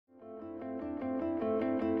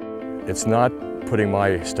It's not putting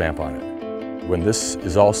my stamp on it. When this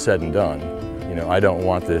is all said and done, you know, I don't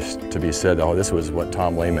want this to be said, oh, this was what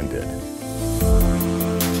Tom Lehman did.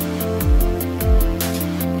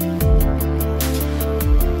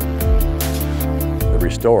 The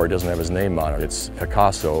restorer doesn't have his name on it. It's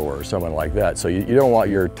Picasso or someone like that. So you don't want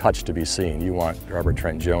your touch to be seen. You want Robert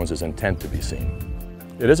Trent Jones's intent to be seen.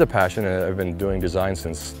 It is a passion, and I've been doing design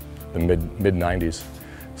since the mid-90s.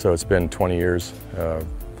 So it's been 20 years,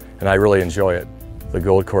 and I really enjoy it. The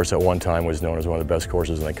Gold Course at one time was known as one of the best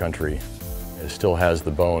courses in the country. It still has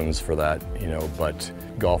the bones for that, you know, but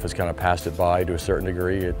golf has kind of passed it by to a certain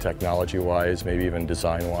degree, technology-wise, maybe even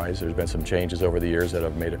design-wise. There's been some changes over the years that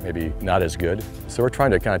have made it maybe not as good. So we're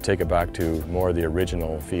trying to kind of take it back to more of the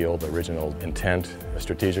original feel, the original intent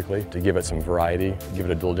strategically, to give it some variety, give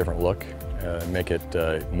it a little different look, make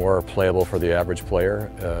it more playable for the average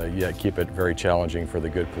player, yet keep it very challenging for the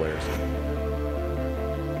good players.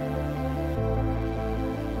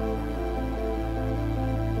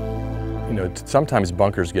 You know, sometimes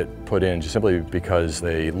bunkers get put in just simply because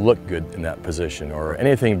they look good in that position, or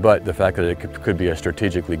anything but the fact that it could be a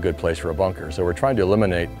strategically good place for a bunker. So we're trying to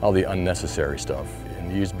eliminate all the unnecessary stuff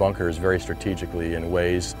and use bunkers very strategically in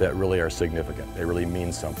ways that really are significant. They really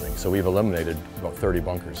mean something. So we've eliminated about 30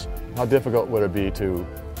 bunkers. How difficult would it be to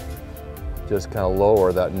just kind of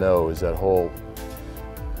lower that nose, that whole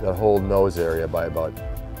nose area by about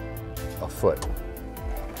a foot?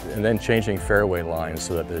 And then changing fairway lines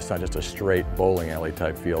so that it's not just a straight bowling alley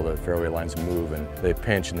type feel. The fairway lines move and they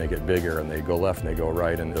pinch and they get bigger and they go left and they go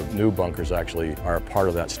right, and the new bunkers actually are a part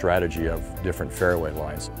of that strategy of different fairway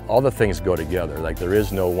lines. All the things go together. Like, there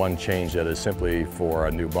is no one change that is simply for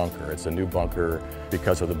a new bunker. It's a new bunker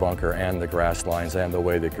because of the bunker and the grass lines and the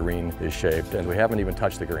way the green is shaped. And we haven't even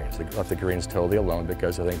touched the greens. We left the greens totally alone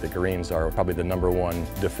because I think the greens are probably the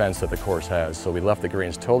 #1 defense that the course has. So we left the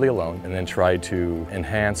greens totally alone and then tried to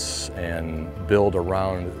enhance and build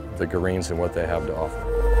around the greens and what they have to offer.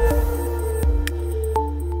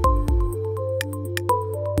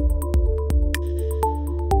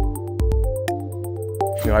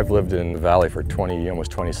 You know, I've lived in the Valley for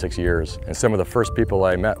almost 26 years, and some of the first people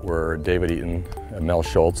I met were David Eaton, Mel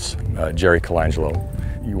Schultz, Jerry Colangelo.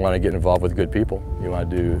 You want to get involved with good people. You want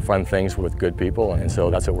to do fun things with good people, and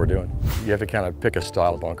so that's what we're doing. You have to kind of pick a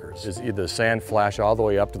style of bunkers. Is either sand flash all the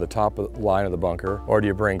way up to the top line of the bunker, or do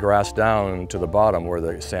you bring grass down to the bottom where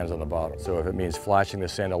the sand's on the bottom? So if it means flashing the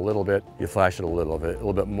sand a little bit, you flash it a little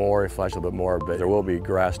bit more, you flash a little bit more, but there will be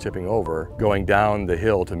grass tipping over, going down the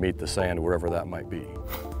hill to meet the sand, wherever that might be.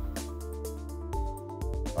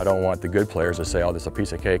 I don't want the good players to say, oh, this is a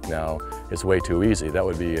piece of cake now, it's way too easy. That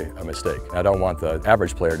would be a mistake. I don't want the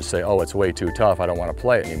average player to say, oh, it's way too tough, I don't want to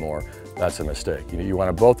play it anymore. That's a mistake. You want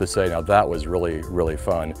them both to say, now that was really, really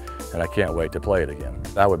fun, and I can't wait to play it again.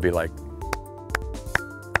 That would be like,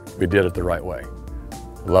 we did it the right way.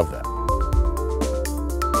 Love that.